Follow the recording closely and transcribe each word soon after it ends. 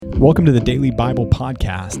Welcome to the Daily Bible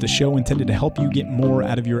Podcast, a show intended to help you get more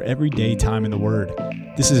out of your everyday time in the Word.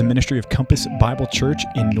 This is a ministry of Compass Bible Church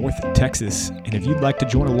in North Texas, and if you'd like to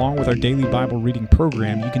join along with our daily Bible reading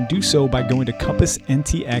program, you can do so by going to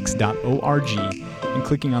compassntx.org and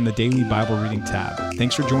clicking on the Daily Bible Reading tab.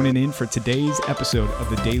 Thanks for joining in for today's episode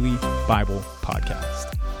of the Daily Bible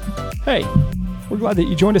Podcast. Hey, we're glad that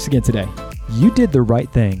you joined us again today. You did the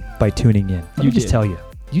right thing by tuning in. Let me just tell you,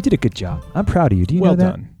 you did a good job. I'm proud of you. Do you know that?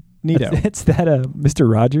 Well done. Neato. It's that Mr.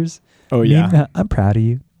 Rogers. Oh, yeah. I'm proud of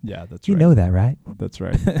you. Yeah, that's right. You know that, right? That's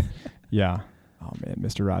right. Yeah. Oh, man,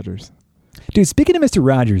 Mr. Rogers. Dude, speaking of Mr.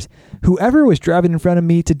 Rogers, whoever was driving in front of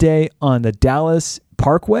me today on the Dallas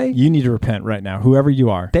Parkway. You need to repent right now, whoever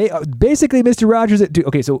you are. They basically, Mr. Rogers.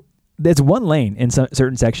 Okay, so there's one lane in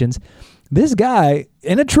certain sections. This guy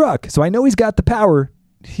in a truck, so I know he's got the power.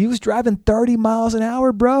 He was driving 30 miles an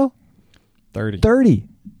hour, bro. 30.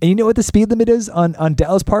 And you know what the speed limit is on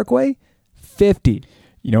Dallas Parkway? 50.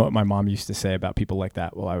 You know what my mom used to say about people like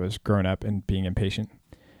that while I was growing up and being impatient?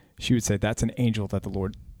 She would say, that's an angel that the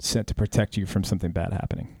Lord sent to protect you from something bad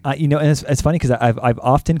happening. And it's funny because I've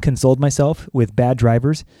often consoled myself with bad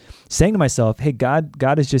drivers, saying to myself, hey,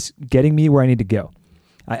 God is just getting me where I need to go.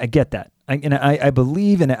 I get that. I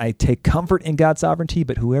believe and I take comfort in God's sovereignty,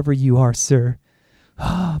 but whoever you are, sir,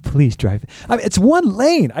 please drive. I mean, it's one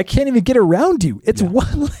lane. I can't even get around you. It's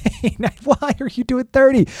one lane. Why are you doing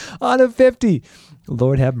 30 on a 50?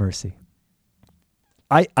 Lord have mercy.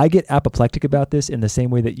 I get apoplectic about this in the same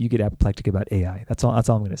way that you get apoplectic about AI. That's all I'm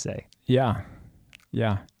going to say. Yeah.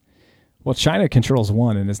 Well, China controls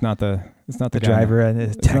one, and it's not the driver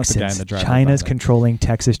in Texas. China's controlling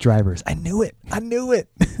Texas drivers. I knew it.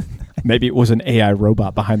 Maybe it was an AI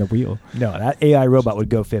robot behind the wheel. No, that AI robot would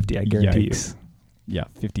go 50. I guarantee you. Yeah,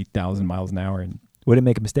 50,000 miles an hour and wouldn't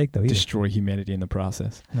make a mistake though. Either. Destroy humanity in the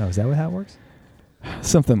process. No, is that how it works?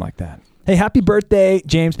 Something like that. Hey, happy birthday,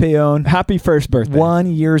 James Payone. Happy first birthday. 1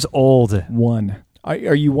 year old. One. Are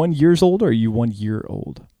you 1 year old or are you 1 year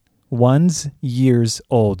old? 1 year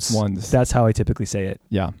old. Ones. That's how I typically say it.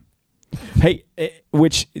 Yeah. Hey,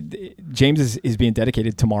 which James is being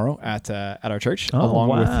dedicated tomorrow at our church along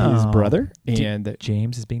with his brother, and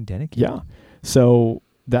James is being dedicated. Yeah. So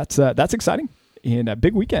that's exciting and a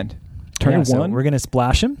big weekend. Turning one. So we're gonna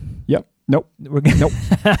splash him. Yep. Nope. Nope.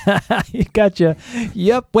 You gotcha.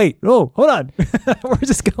 Yep. Wait. Oh, hold on. Where's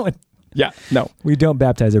this going? Yeah. No. We don't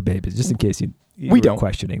baptize our babies, just in case you were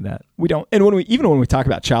questioning that. We don't. And when we talk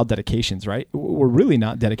about child dedications, right? We're really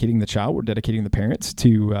not dedicating the child. We're dedicating the parents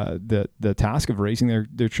to the task of raising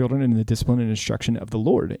their children in the discipline and instruction of the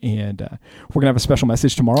Lord. And we're gonna have a special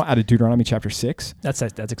message tomorrow out of Deuteronomy chapter 6. That's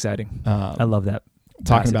exciting. I love that.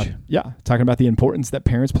 Talking about the importance that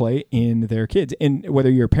parents play in their kids, and whether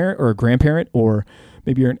you're a parent or a grandparent, or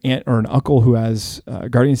maybe you're an aunt or an uncle who has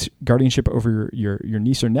guardianship over your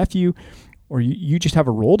niece or nephew, or you just have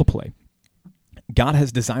a role to play. God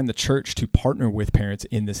has designed the church to partner with parents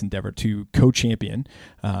in this endeavor to co-champion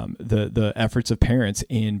the efforts of parents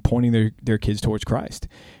in pointing their kids towards Christ.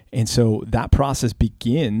 And so that process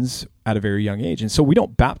begins at a very young age. And so we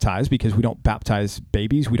don't baptize because we don't baptize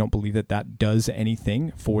babies. We don't believe that does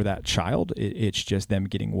anything for that child. It's just them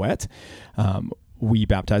getting wet. We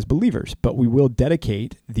baptize believers, but we will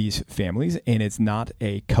dedicate these families, and it's not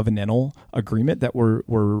a covenantal agreement that we're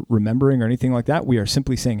remembering or anything like that. We are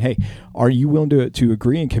simply saying, hey, are you willing to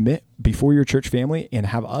agree and commit before your church family and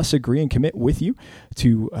have us agree and commit with you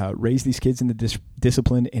to raise these kids in the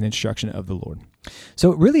discipline and instruction of the Lord?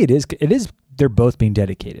 So really it is they're both being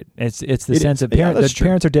dedicated. It's the sense of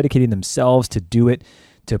parents are dedicating themselves to do it,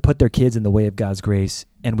 to put their kids in the way of God's grace.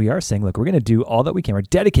 And we are saying, look, we're going to do all that we can. We're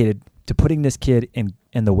dedicated to putting this kid in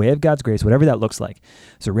the way of God's grace, whatever that looks like.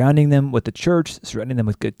 Surrounding them with the church, surrounding them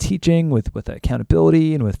with good teaching, with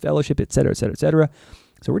accountability and with fellowship, et cetera, et cetera, et cetera.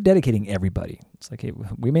 So we're dedicating everybody. It's like, hey,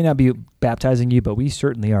 we may not be baptizing you, but we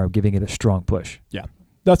certainly are giving it a strong push. Yeah,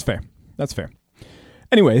 that's fair.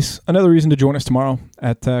 Anyways, another reason to join us tomorrow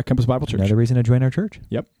at Compass Bible Church. Another reason to join our church.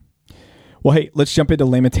 Yep. Well, hey, let's jump into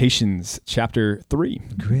Lamentations chapter 3.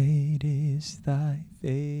 Great is thy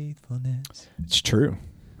faithfulness. It's true.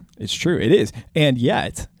 It is. And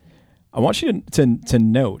yet, I want you to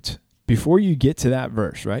note before you get to that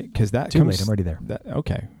verse, right? Because that Too late. I'm already there.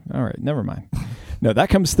 Okay. All right. Never mind. No, that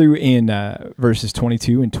comes through in verses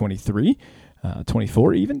 22 and 23,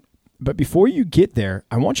 24 even. But before you get there,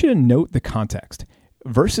 I want you to note the context.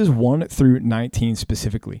 Verses 1 through 19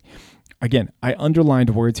 specifically. Again, I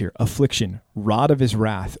underlined words here. Affliction, rod of his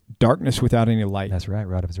wrath, darkness without any light. That's right,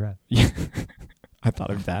 rod of his wrath. I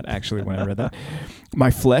thought of that actually when I read that.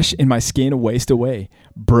 My flesh and my skin waste away,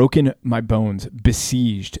 broken my bones,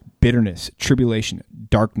 besieged, bitterness, tribulation,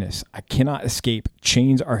 darkness. I cannot escape.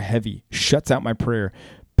 Chains are heavy. Shuts out my prayer.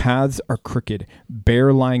 Paths are crooked.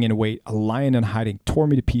 Bear lying in wait. A lion in hiding. Tore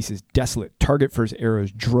me to pieces. Desolate. Target for his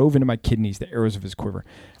arrows. Drove into my kidneys the arrows of his quiver.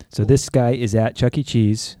 So this guy is at Chuck E.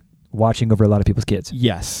 Cheese watching over a lot of people's kids.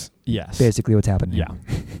 Yes. Basically what's happening.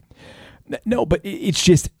 Yeah. No, but it's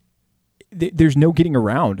just, there's no getting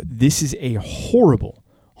around. This is a horrible,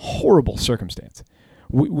 horrible circumstance.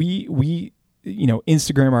 We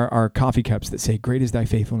Instagram our coffee cups that say, "Great is thy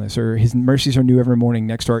faithfulness," or "His mercies are new every morning,"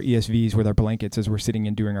 next to our ESVs with our blankets as we're sitting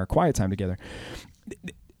and doing our quiet time together.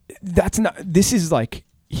 That's not, this is like,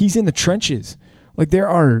 he's in the trenches. Like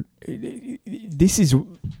this is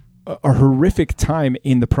a horrific time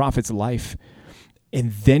in the prophet's life.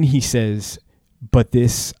 And then he says, "But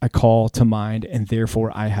this I call to mind, and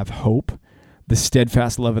therefore I have hope. The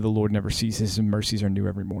steadfast love of the Lord never ceases, and mercies are new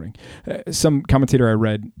every morning." Some commentator I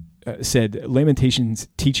read said, Lamentations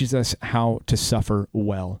teaches us how to suffer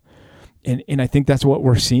well. And I think that's what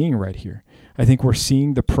we're seeing right here. I think we're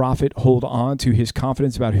seeing the prophet hold on to his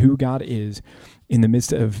confidence about who God is in the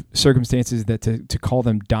midst of circumstances that to call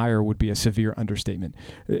them dire would be a severe understatement.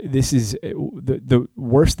 This is the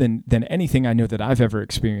worse than anything I know that I've ever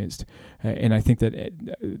experienced. And I think that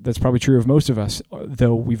that's probably true of most of us,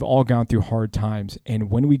 though we've all gone through hard times.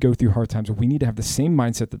 And when we go through hard times, we need to have the same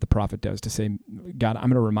mindset that the prophet does, to say, God, I'm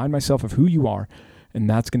going to remind myself of who you are, and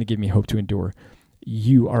that's going to give me hope to endure.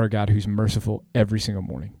 You are a God who's merciful every single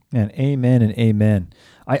morning. And amen and amen.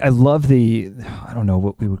 I love I don't know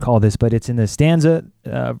what we would call this, but it's in the stanza,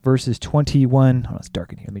 verses 21. Oh, it's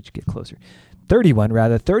dark in here. Let me just get closer.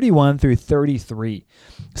 31 through 33.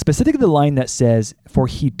 Specifically the line that says, "For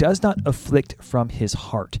he does not afflict from his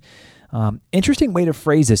heart." Interesting way to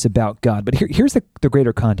phrase this about God, but here's the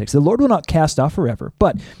greater context. The Lord will not cast off forever,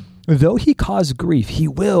 but though he cause grief, he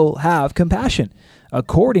will have compassion,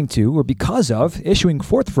 according to, or because of, issuing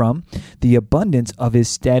forth from, the abundance of his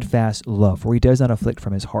steadfast love. For he does not afflict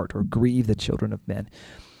from his heart, or grieve the children of men.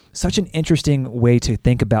 Such an interesting way to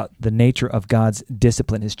think about the nature of God's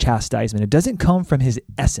discipline, his chastisement. It doesn't come from his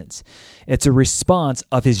essence. It's a response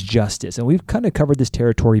of his justice. And we've kind of covered this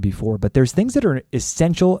territory before, but there's things that are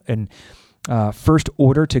essential and first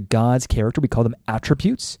order to God's character. We call them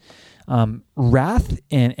attributes. Wrath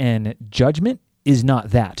and judgment is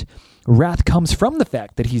not that. Wrath comes from the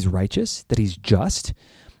fact that he's righteous, that he's just,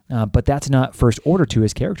 but that's not first order to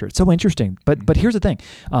his character. It's so interesting. But here's the thing.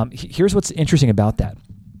 Here's what's interesting about that.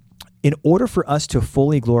 In order for us to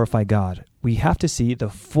fully glorify God, we have to see the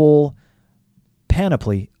full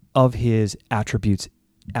panoply of his attributes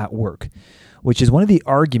at work, which is one of the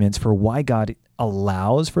arguments for why God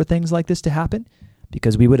allows for things like this to happen,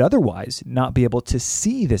 because we would otherwise not be able to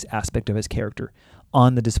see this aspect of his character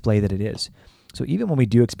on the display that it is. So even when we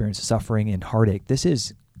do experience suffering and heartache, this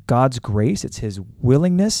is God's grace. It's his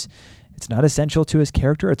willingness. It's not essential to his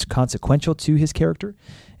character. It's consequential to his character.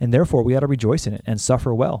 And therefore, we ought to rejoice in it and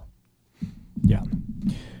suffer well. Yeah.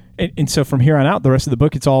 And so from here on out, the rest of the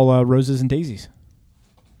book, it's all roses and daisies.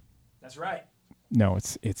 That's right. No,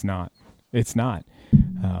 it's not. It's not.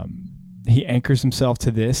 He anchors himself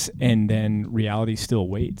to this, and then reality still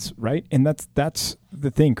waits, right? And that's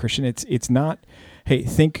the thing, Christian. It's not, hey,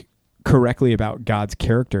 think correctly about God's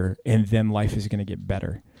character, and then life is going to get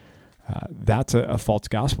better. That's a false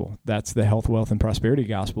gospel. That's the health, wealth, and prosperity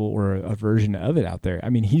gospel, or a version of it out there. I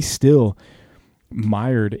mean, he's still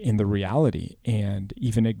mired in the reality, and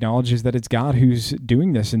even acknowledges that it's God who's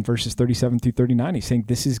doing this in verses 37 through 39. He's saying,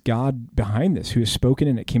 this is God behind this, who has spoken,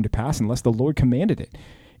 and it came to pass unless the Lord commanded it.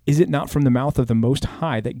 Is it not from the mouth of the Most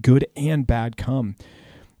High that good and bad come?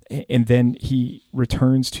 And then he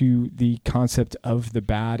returns to the concept of the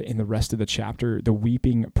bad in the rest of the chapter, the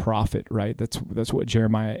weeping prophet, right? That's what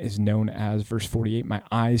Jeremiah is known as. Verse 48, my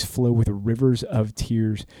eyes flow with rivers of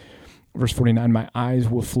tears. Verse 49, my eyes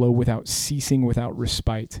will flow without ceasing, without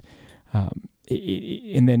respite.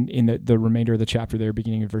 And then in the remainder of the chapter there,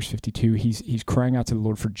 beginning in verse 52, he's crying out to the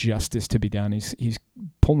Lord for justice to be done. He's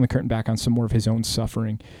pulling the curtain back on some more of his own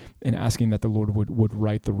suffering and asking that the Lord would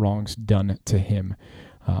right the wrongs done to him.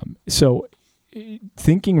 So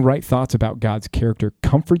thinking right thoughts about God's character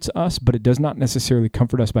comforts us, but it does not necessarily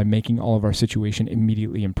comfort us by making all of our situation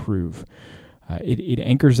immediately improve. It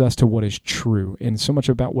anchors us to what is true. And so much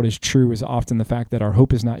about what is true is often the fact that our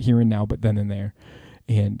hope is not here and now, but then and there.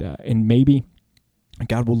 And maybe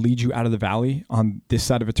God will lead you out of the valley on this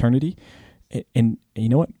side of eternity. And you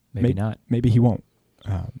know what? Maybe not. Maybe he won't.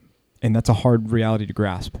 And that's a hard reality to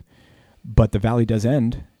grasp. But the valley does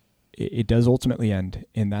end. it does ultimately end,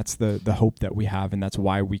 and that's the hope that we have, and that's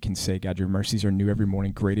why we can say, God, your mercies are new every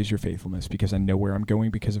morning. Great is your faithfulness, because I know where I'm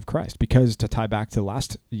going because of Christ. Because to tie back to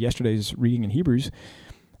yesterday's reading in Hebrews,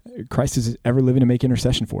 Christ is ever living to make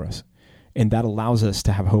intercession for us, and that allows us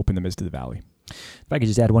to have hope in the midst of the valley. If I could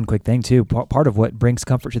just add one quick thing too, part of what brings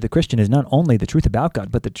comfort to the Christian is not only the truth about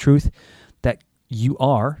God, but the truth that you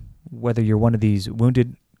are, whether you're one of these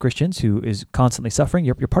wounded Christians who is constantly suffering,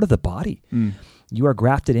 you're part of the body. You are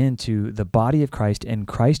grafted into the body of Christ, and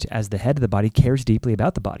Christ, as the head of the body, cares deeply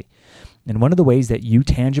about the body. And one of the ways that you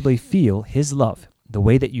tangibly feel his love, the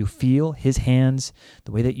way that you feel his hands,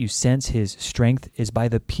 the way that you sense his strength, is by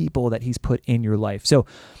the people that he's put in your life. So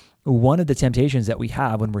one of the temptations that we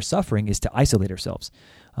have when we're suffering is to isolate ourselves.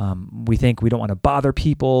 We think we don't want to bother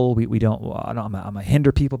people. I'm going to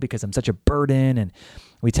hinder people because I'm such a burden. And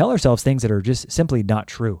we tell ourselves things that are just simply not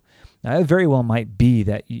true. Now, it very well might be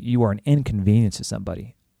that you are an inconvenience to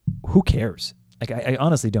somebody. Who cares? Like, I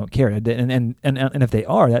honestly don't care. And if they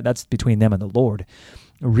are, that's between them and the Lord.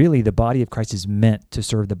 Really, the body of Christ is meant to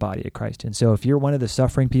serve the body of Christ. And so if you're one of the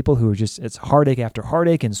suffering people who are just, it's heartache after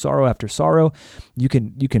heartache and sorrow after sorrow, you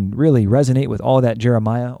can really resonate with all that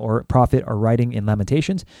Jeremiah or prophet are writing in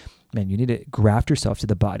Lamentations. Man, you need to graft yourself to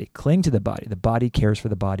the body, cling to the body. The body cares for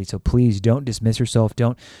the body. So please don't dismiss yourself.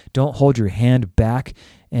 Don't hold your hand back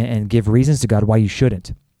and give reasons to God why you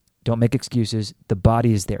shouldn't. Don't make excuses. The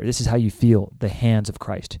body is there. This is how you feel the hands of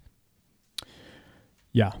Christ.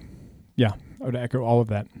 Yeah. I would echo all of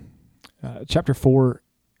that. Chapter 4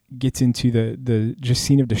 gets into the just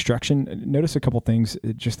scene of destruction. Notice a couple things,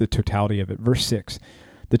 just the totality of it. Verse 6,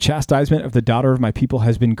 the chastisement of the daughter of my people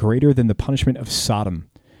has been greater than the punishment of Sodom.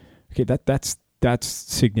 Okay, that's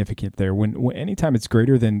significant there. When anytime it's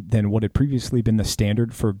greater than what had previously been the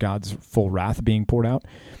standard for God's full wrath being poured out,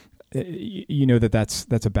 you know that's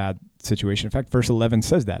a bad situation. In fact, verse 11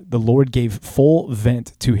 says that the Lord gave full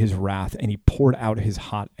vent to his wrath, and he poured out his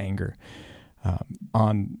hot anger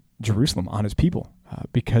on Jerusalem, on his people,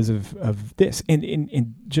 because of this.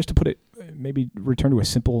 And just to put it, maybe return to a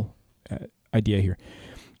simple idea here.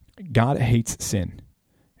 God hates sin.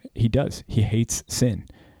 He does. He hates sin,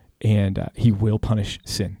 and he will punish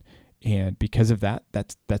sin. And because of that,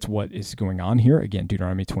 that's what is going on here. Again,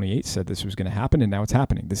 Deuteronomy 28 said this was going to happen, and now it's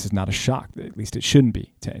happening. This is not a shock. At least it shouldn't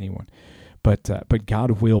be to anyone. But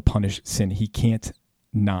God will punish sin. He can't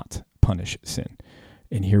not punish sin.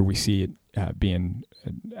 And here we see it being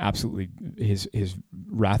absolutely his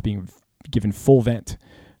wrath being given full vent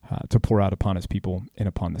to pour out upon his people and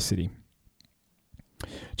upon the city.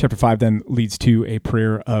 Chapter 5 then leads to a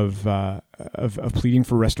prayer of pleading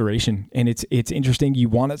for restoration, and it's interesting. You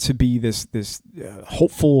want it to be this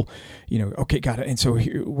hopeful, okay, God, and so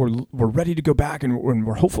here we're ready to go back, and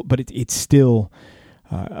we're hopeful, but it's still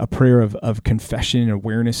a prayer of confession and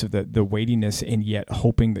awareness of the weightiness, and yet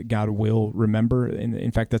hoping that God will remember. And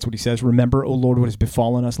in fact, that's what he says: "Remember, O Lord, what has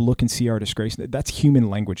befallen us. Look and see our disgrace." That's human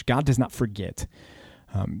language. God does not forget.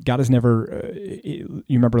 God has never, you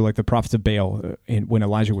remember like the prophets of Baal, when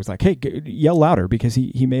Elijah was like, hey, yell louder because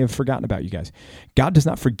he may have forgotten about you guys. God does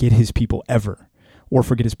not forget his people ever, or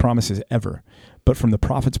forget his promises ever. But from the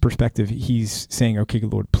prophet's perspective, he's saying, okay,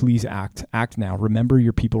 Lord, please act now. Remember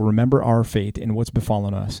your people, remember our fate and what's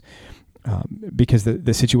befallen us, because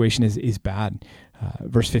the situation is bad.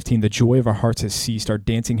 Verse 15, the joy of our hearts has ceased. Our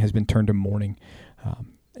dancing has been turned to mourning.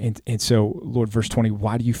 And so, Lord, verse 20,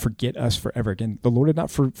 why do you forget us forever? Again, the Lord had not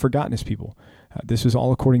forgotten his people. This was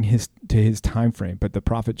all according to his time frame. But the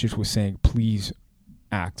prophet just was saying, please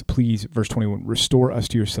act. Please, verse 21, restore us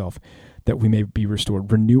to yourself that we may be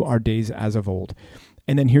restored. Renew our days as of old.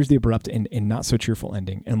 And then here's the abrupt and not so cheerful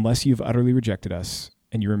ending. Unless you've utterly rejected us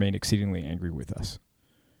and you remain exceedingly angry with us.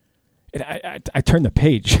 And I turned the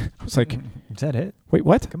page. I was like, is that it? Wait,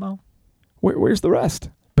 what? Come on. Where's the rest?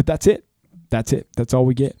 But that's it. That's it. That's all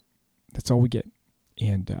we get.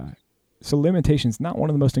 And so Lamentations, not one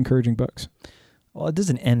of the most encouraging books. Well, it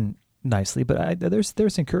doesn't end nicely, but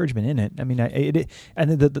there's encouragement in it. I mean,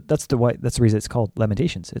 that's the reason it's called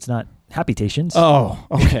Lamentations. It's not Happy-tations. Oh,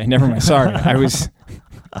 okay. Never mind. Sorry. I was...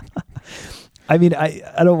 I mean,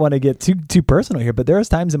 I don't want to get too personal here, but there was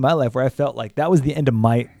times in my life where I felt like that was the end of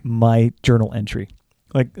my journal entry.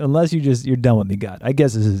 Like, unless you're done with me, God, I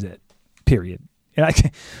guess this is it. Period.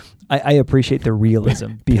 And I appreciate the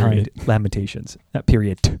realism behind Lamentations. Not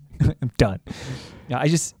period. I'm done. I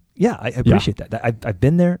appreciate that. I've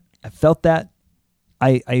been there. I felt that.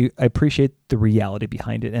 I appreciate the reality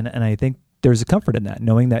behind it. And I think there's a comfort in that,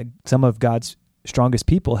 knowing that some of God's strongest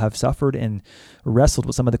people have suffered and wrestled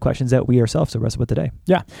with some of the questions that we ourselves have wrestled with today.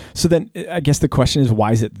 Yeah. So then I guess the question is,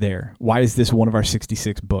 why is it there? Why is this one of our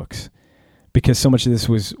 66 books? because so much of this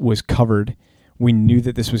was covered. We knew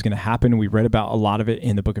that this was going to happen. We read about a lot of it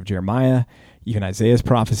in the book of Jeremiah, even Isaiah's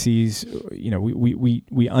prophecies.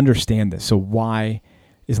 We understand this. So why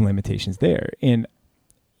is Lamentations there? And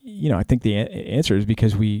I think the answer is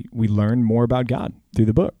because we learn more about God through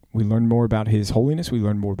the book. We learn more about his holiness. We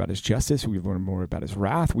learn more about his justice. We learn more about his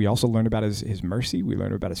wrath. We also learn about his mercy. We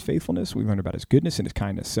learn about his faithfulness. We learn about his goodness and his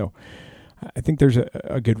kindness. So I think there's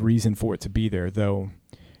a good reason for it to be there, though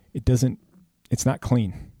it's not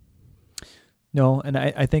clean. No, and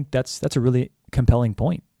I think that's a really compelling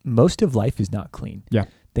point. Most of life is not clean. Yeah.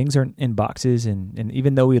 Things are in boxes, and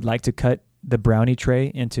even though we'd like to cut the brownie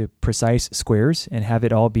tray into precise squares and have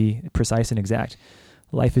it all be precise and exact,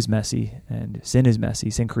 life is messy and sin is messy.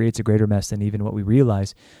 Sin creates a greater mess than even what we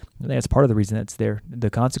realize. I think that's part of the reason that's there. The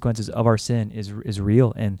consequences of our sin is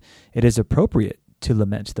real, and it is appropriate to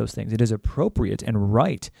lament those things. It is appropriate and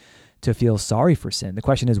right to feel sorry for sin. The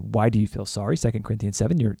question is, why do you feel sorry? 2 Corinthians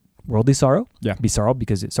 7, your worldly sorrow. Yeah. Be sorrowful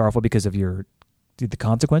because of the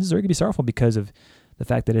consequences, or it can be sorrowful because of the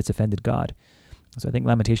fact that it's offended God. So I think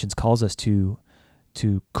Lamentations calls us to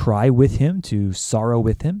cry with him, to sorrow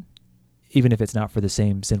with him, even if it's not for the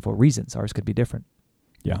same sinful reasons. Ours could be different.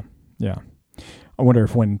 Yeah. Yeah. I wonder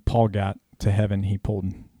if when Paul got to heaven, he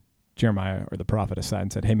pulled Jeremiah or the prophet aside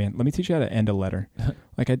and said, "Hey man, let me teach you how to end a letter.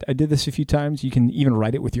 Like I did this a few times. You can even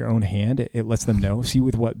write it with your own hand. It lets them know. See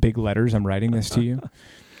with what big letters I'm writing this to you."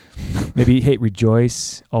 Maybe, hey,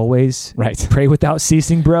 rejoice always. Right. Pray without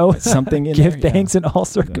ceasing, bro. Something in Give there, thanks in all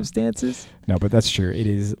circumstances. No, but that's true.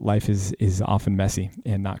 Life is often messy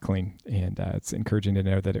and not clean. And it's encouraging to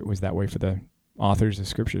know that it was that way for the authors of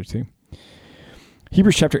Scripture too.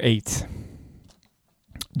 Hebrews chapter 8.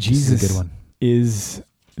 Jesus is a good one. Is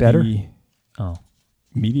better? The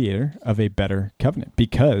mediator of a better covenant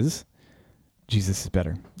because Jesus is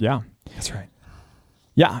better. Yeah. That's right.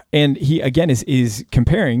 Yeah, and he, again, is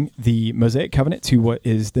comparing the Mosaic covenant to what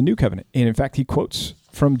is the new covenant. And in fact, he quotes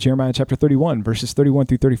from Jeremiah chapter 31, verses 31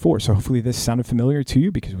 through 34. So hopefully this sounded familiar to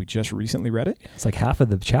you because we just recently read it. It's like half of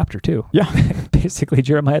the chapter, too. Yeah. Basically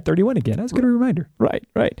Jeremiah 31 again. That's a good reminder. Right.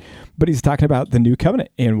 But he's talking about the new covenant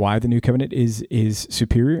and why the new covenant is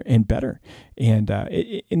superior and better. And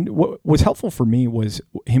what was helpful for me was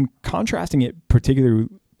him contrasting it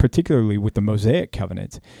particularly with the Mosaic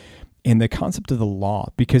covenant and the concept of the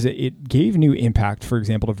law, because it gave new impact, for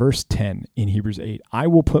example, to verse 10 in Hebrews 8. I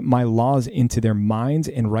will put my laws into their minds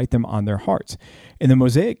and write them on their hearts. In the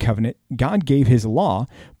Mosaic covenant, God gave his law,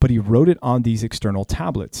 but he wrote it on these external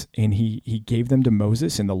tablets, and he gave them to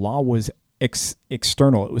Moses, and the law was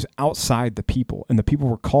external. It was outside the people, and the people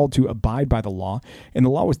were called to abide by the law, and the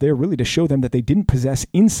law was there really to show them that they didn't possess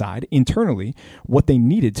internally, what they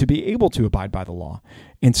needed to be able to abide by the law.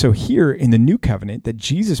 And so here in the new covenant that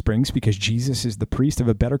Jesus brings, because Jesus is the priest of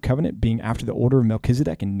a better covenant, being after the order of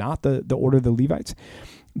Melchizedek and not the order of the Levites,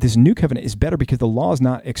 this new covenant is better because the law is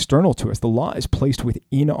not external to us. The law is placed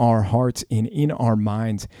within our hearts and in our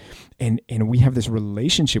minds. And we have this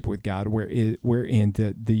relationship with God wherein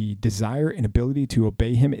the desire and ability to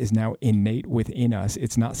obey him is now innate within us.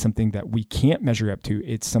 It's not something that we can't measure up to.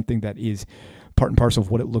 It's something that is part and parcel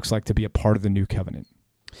of what it looks like to be a part of the new covenant.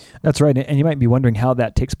 That's right. And you might be wondering how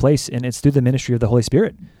that takes place, and it's through the ministry of the Holy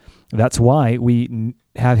Spirit. That's why we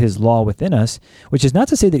have his law within us, which is not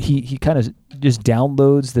to say that he kind of just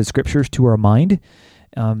downloads the scriptures to our mind.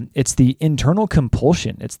 It's the internal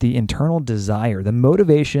compulsion. It's the internal desire, the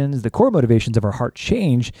motivations, the core motivations of our heart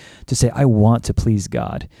change to say, I want to please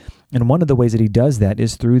God. And one of the ways that he does that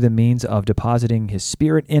is through the means of depositing his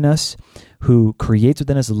Spirit in us, who creates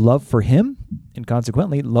within us love for him and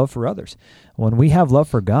consequently love for others. When we have love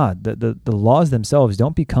for God, the laws themselves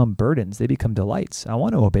don't become burdens. They become delights. I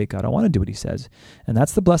want to obey God. I want to do what he says. And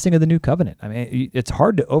that's the blessing of the new covenant. I mean, it's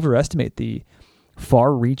hard to overestimate the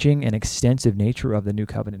far-reaching and extensive nature of the new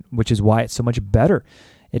covenant, which is why it's so much better.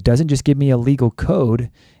 It doesn't just give me a legal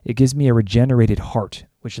code. It gives me a regenerated heart,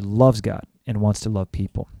 which loves God and wants to love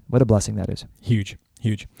people. What a blessing that is. Huge.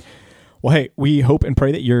 Well, hey, we hope and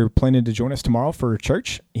pray that you're planning to join us tomorrow for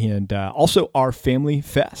church and also our Family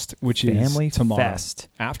Fest, which is tomorrow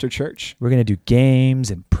after church. We're going to do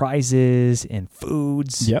games and prizes and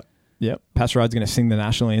foods. Yep. Pastor Rod's going to sing the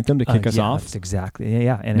national anthem to kick us off. That's exactly.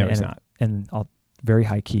 Yeah. No, he's not. And very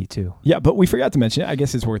high key too. Yeah, but we forgot to mention it. I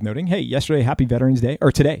guess it's worth noting. Hey, yesterday, Happy Veterans Day,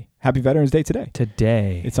 or today. Happy Veterans Day today.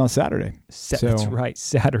 Today. It's on Saturday. That's right,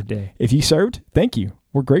 Saturday. If you served, thank you.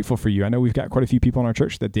 we're grateful for you. I know we've got quite a few people in our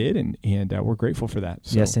church that did, and we're grateful for that.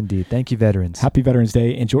 So, yes, indeed. Thank you, veterans. Happy Veterans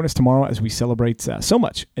Day, and join us tomorrow as we celebrate so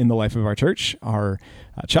much in the life of our church. Our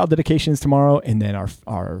child dedications tomorrow, and then our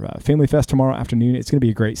Family Fest tomorrow afternoon. It's going to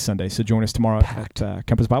be a great Sunday, so join us tomorrow at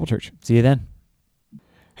Compass Bible Church. See you then.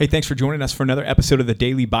 Hey, thanks for joining us for another episode of the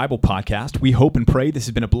Daily Bible Podcast. We hope and pray this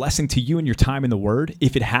has been a blessing to you and your time in the Word.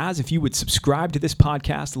 If it has, if you would subscribe to this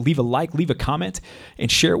podcast, leave a like, leave a comment, and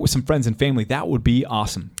share it with some friends and family, that would be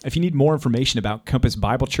awesome. If you need more information about Compass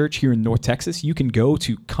Bible Church here in North Texas, you can go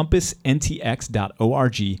to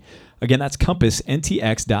compassntx.org. Again, that's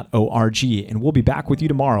compassntx.org, and we'll be back with you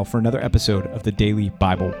tomorrow for another episode of the Daily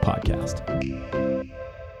Bible Podcast.